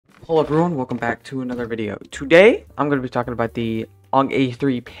Hello everyone, welcome back to another video. Today, I'm going to be talking about the AUG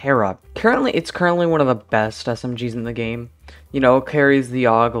A3 pair-up. It's currently one of the best SMGs in the game. You know, it carries the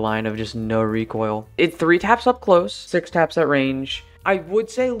AUG line of just no recoil. It 3 taps up close, 6 taps at range. I would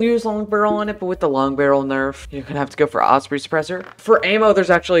say use long barrel on it, but with the long barrel nerf, you're going to have to go for Osprey suppressor. For ammo, there's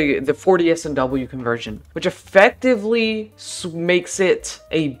actually the 40 S&W conversion, which effectively makes it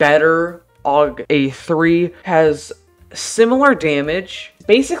a better AUG A3. Has similar damage,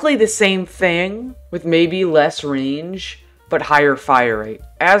 basically the same thing with maybe less range but higher fire rate.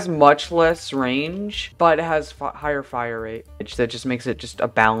 As much less range but it has higher fire rate. That just makes it just a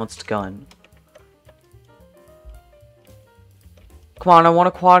balanced gun. Come on, I want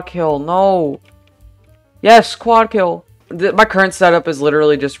a quad kill. No. Yes, quad kill. My current setup is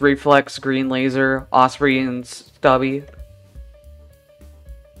literally just reflex, green laser, Osprey, and stubby.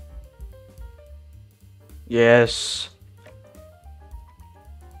 Yes.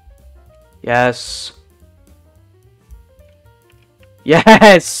 Yes.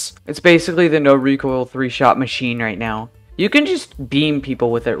 Yes! It's basically the no recoil 3-shot machine right now. You can just beam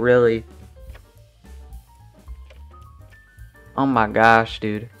people with it, really. Oh my gosh,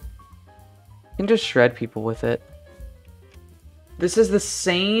 dude. You can just shred people with it. This is the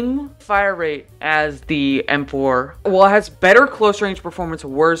same fire rate as the M4. Well, it has better close range performance,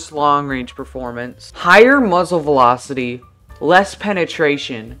 worse long range performance, higher muzzle velocity, less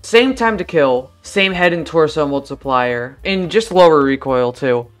penetration, same time to kill, same head and torso multiplier, and just lower recoil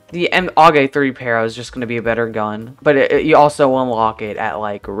too. The AUG A3 Para is just going to be a better gun, but you also unlock it at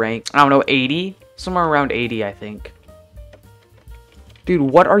like rank, I don't know, 80? Somewhere around 80, I think. Dude,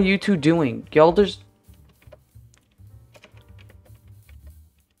 what are you two doing? Y'all just...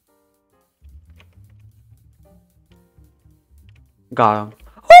 Got him.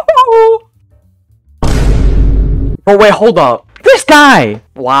 Oh wait, hold up. This guy!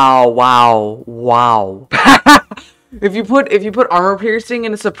 Wow, wow, wow. If you put armor piercing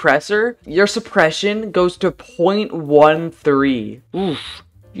in a suppressor, your suppression goes to 0.13. Oof.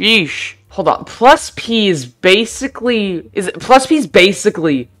 Yeesh. Hold on. Plus P is basically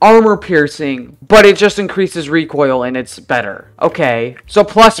armor piercing, but it just increases recoil and it's better. Okay. So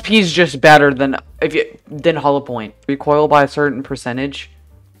plus P is just better than hollow point. Recoil by a certain percentage.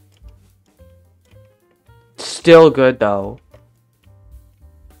 Still good though.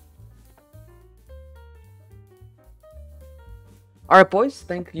 Alright boys,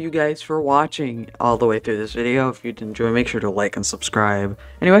 thank you guys for watching all the way through this video. If you did enjoy, make sure to like and subscribe.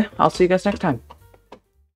 Anyway, I'll see you guys next time.